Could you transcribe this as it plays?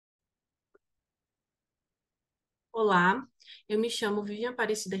Olá, eu me chamo Vivian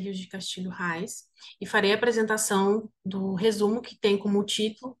Aparecida Rios de Castilho Reis e farei a apresentação do resumo que tem como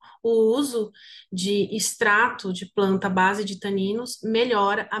título o uso de extrato de planta à base de taninos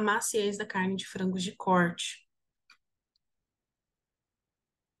melhora a maciez da carne de frangos de corte.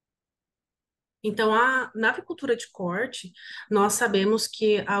 Então, na avicultura de corte, nós sabemos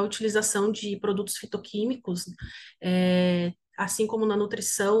que a utilização de produtos fitoquímicos, assim como na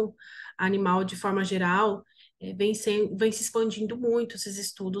nutrição animal de forma geral, vem se expandindo muito esses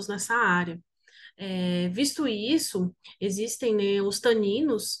estudos nessa área. Visto isso, existem, né, os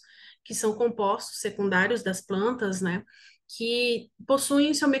taninos, que são compostos secundários das plantas, né, que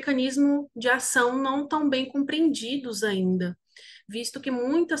possuem seu mecanismo de ação não tão bem compreendidos ainda, visto que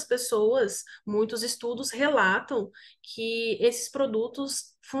muitas pessoas, muitos estudos relatam que esses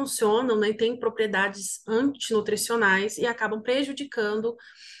produtos funcionam, né, têm propriedades antinutricionais e acabam prejudicando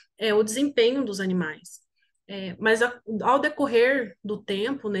o desempenho dos animais. Ao decorrer do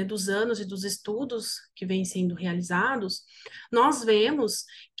tempo, né, dos anos e dos estudos que vêm sendo realizados, nós vemos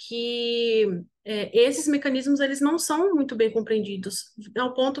que esses mecanismos eles não são muito bem compreendidos,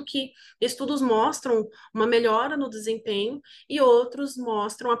 ao ponto que estudos mostram uma melhora no desempenho e outros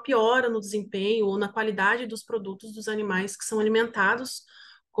mostram a piora no desempenho ou na qualidade dos produtos dos animais que são alimentados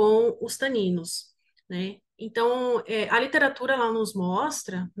com os taninos, né? Então, a literatura ela nos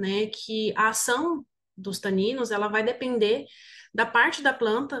mostra, né, que a ação dos taninos ela vai depender da parte da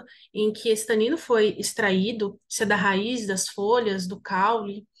planta em que esse tanino foi extraído, se é da raiz, das folhas, do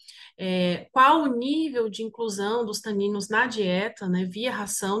caule, qual o nível de inclusão dos taninos na dieta, né, via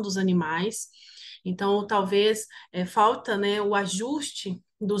ração dos animais. Então, talvez falta, né, o ajuste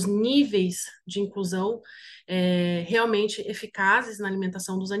dos níveis de inclusão realmente eficazes na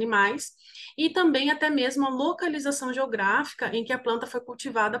alimentação dos animais, e também até mesmo a localização geográfica em que a planta foi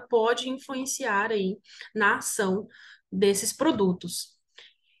cultivada pode influenciar aí na ação desses produtos.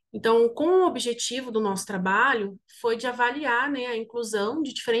 Então, com o objetivo do nosso trabalho foi de avaliar, né, a inclusão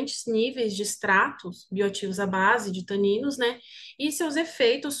de diferentes níveis de extratos bioativos à base de taninos, né, e seus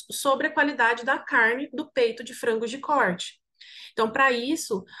efeitos sobre a qualidade da carne do peito de frangos de corte. Então, para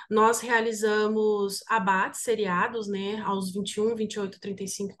isso, nós realizamos abates seriados, né, aos 21, 28,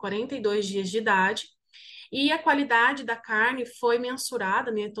 35 e 42 dias de idade, e a qualidade da carne foi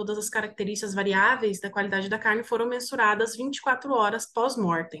mensurada, né, todas as características variáveis da qualidade da carne foram mensuradas 24 horas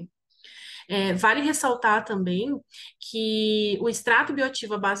pós-mortem. Vale ressaltar também que o extrato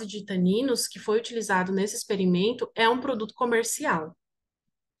bioativo à base de taninos, que foi utilizado nesse experimento, é um produto comercial.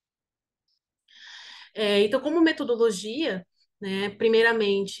 Então, como metodologia, né,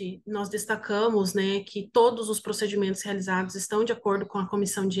 primeiramente, nós destacamos, né, que todos os procedimentos realizados estão de acordo com a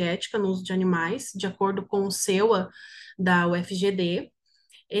Comissão de Ética no Uso de Animais, de acordo com o SEUA da UFGD.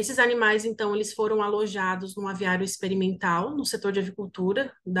 Esses animais, então, eles foram alojados num aviário experimental no setor de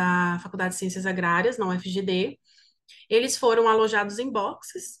avicultura da Faculdade de Ciências Agrárias, na UFGD. Eles foram alojados em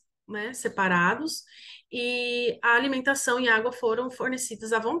boxes, né, separados, e a alimentação e água foram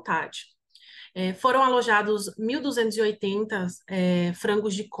fornecidas à vontade. Foram alojados 1.280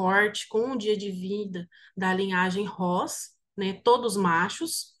 frangos de corte com um dia de vida da linhagem Ross, né, todos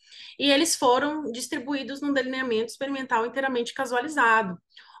machos, e eles foram distribuídos num delineamento experimental inteiramente casualizado,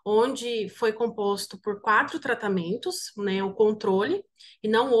 onde foi composto por 4 tratamentos, né, o controle, e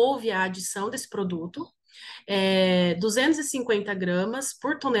não houve a adição desse produto, 250 gramas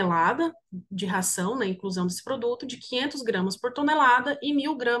por tonelada de ração, na inclusão desse produto, de 500 gramas por tonelada e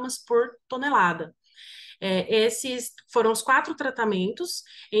 1.000 gramas por tonelada. Esses foram os 4 tratamentos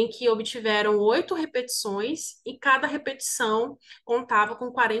em que obtiveram 8 repetições e cada repetição contava com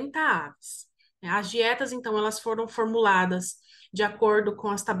 40 aves. As dietas, então, elas foram formuladas de acordo com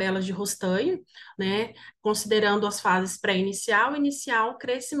as tabelas de Rostanho, né, considerando as fases pré-inicial, inicial,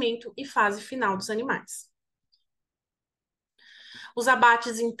 crescimento e fase final dos animais. Os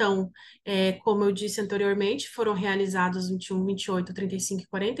abates, então, como eu disse anteriormente, foram realizados 21, 28, 35 e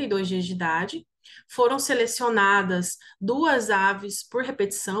 42 dias de idade. Foram selecionadas 2 aves por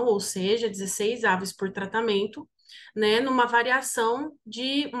repetição, ou seja, 16 aves por tratamento, né, numa variação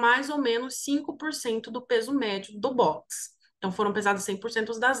de mais ou menos 5% do peso médio do box. Então, foram pesadas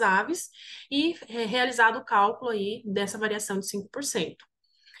 100% das aves e realizado o cálculo aí dessa variação de 5%.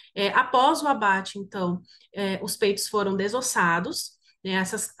 Após o abate, então, os peitos foram desossados, né,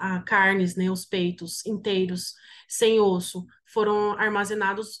 essas carnes, né, os peitos inteiros, sem osso, foram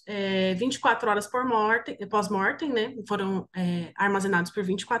armazenados 24 horas pós-mortem, né, foram armazenados por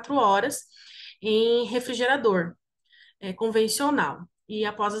 24 horas em refrigerador convencional. E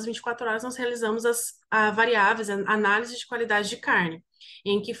após as 24 horas, nós realizamos as variáveis, a análise de qualidade de carne.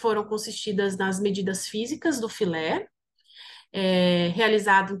 em que foram consistidas nas medidas físicas do filé,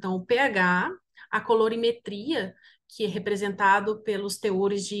 realizado então o pH, a colorimetria, que é representado pelos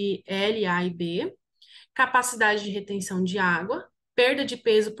teores de L, A e B, capacidade de retenção de água, perda de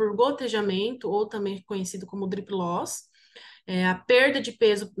peso por gotejamento, ou também conhecido como drip loss, a perda de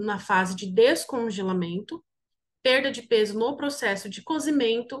peso na fase de descongelamento, perda de peso no processo de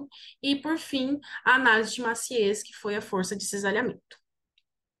cozimento e, por fim, a análise de maciez, que foi a força de cisalhamento.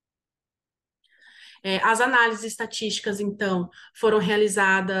 As análises estatísticas, então, foram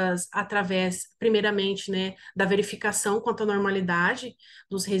realizadas através, primeiramente, né, da verificação quanto à normalidade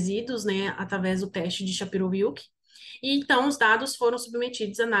dos resíduos, né, através do teste de Shapiro-Wilk. E, então, os dados foram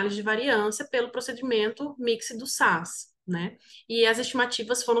submetidos à análise de variância pelo procedimento mix do SAS, né? E as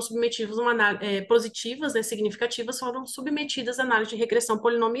estimativas foram submetidas, positivas, né, significativas, foram submetidas à análise de regressão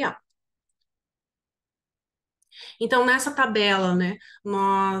polinomial. Então, nessa tabela, né,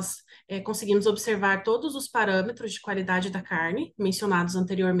 nós conseguimos observar todos os parâmetros de qualidade da carne mencionados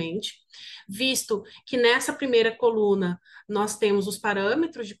anteriormente, visto que nessa primeira coluna nós temos os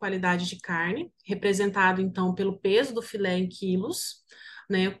parâmetros de qualidade de carne, representado então pelo peso do filé em quilos,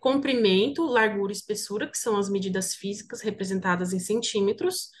 né, comprimento, largura e espessura, que são as medidas físicas representadas em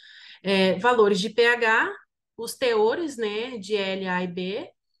centímetros, valores de pH, os teores, né, de L, A e B,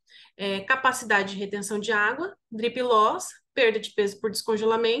 capacidade de retenção de água, drip loss, perda de peso por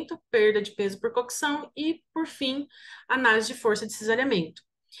descongelamento, perda de peso por cocção e, por fim, análise de força de cisalhamento.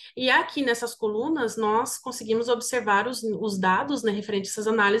 E aqui nessas colunas nós conseguimos observar os dados, né, referentes a essas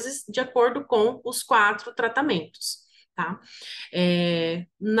análises de acordo com os 4 tratamentos, tá?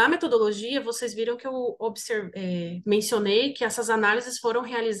 Na metodologia, vocês viram que eu mencionei que essas análises foram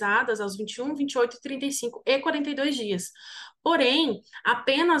realizadas aos 21, 28, 35 e 42 dias. Porém,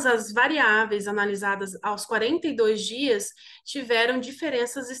 apenas as variáveis analisadas aos 42 dias tiveram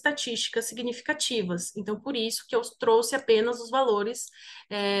diferenças estatísticas significativas. Então, por isso que eu trouxe apenas os valores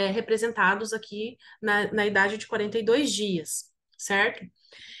representados aqui na idade de 42 dias, certo?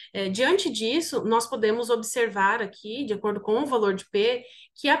 Diante disso, nós podemos observar aqui, de acordo com o valor de P,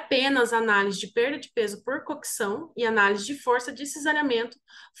 que apenas a análise de perda de peso por cocção e análise de força de cisalhamento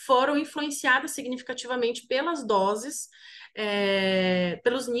foram influenciadas significativamente pelas doses,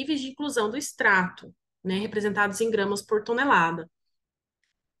 pelos níveis de inclusão do extrato, né, representados em gramas por tonelada.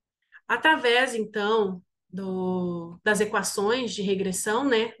 Através, então, das equações de regressão,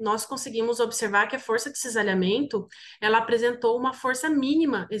 né, nós conseguimos observar que a força de cisalhamento, ela apresentou uma força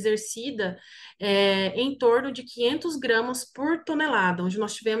mínima exercida em torno de 500 gramas por tonelada, onde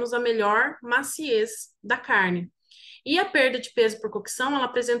nós tivemos a melhor maciez da carne. E a perda de peso por cocção, ela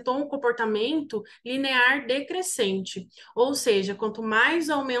apresentou um comportamento linear decrescente, ou seja, quanto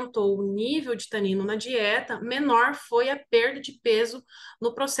mais aumentou o nível de tanino na dieta, menor foi a perda de peso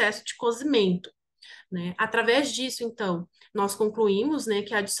no processo de cozimento, né? Através disso, então, nós concluímos, né,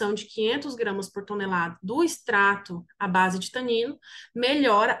 que a adição de 500 gramas por tonelada do extrato à base de tanino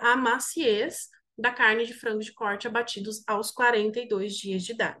melhora a maciez da carne de frango de corte abatidos aos 42 dias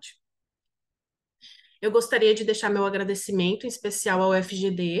de idade. Eu gostaria de deixar meu agradecimento em especial ao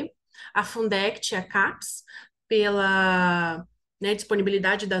FGD, à Fundect e à CAPES pela, né,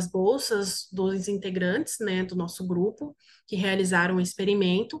 disponibilidade das bolsas dos integrantes, né, do nosso grupo que realizaram o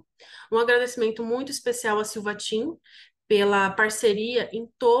experimento. Um agradecimento muito especial à Silvatim pela parceria em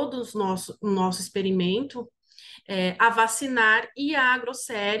todos o nosso experimento, a Vacinar e a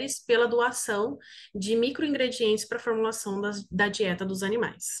AgroSéries pela doação de microingredientes para a formulação da dieta dos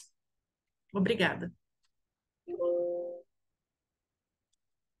animais. Obrigada.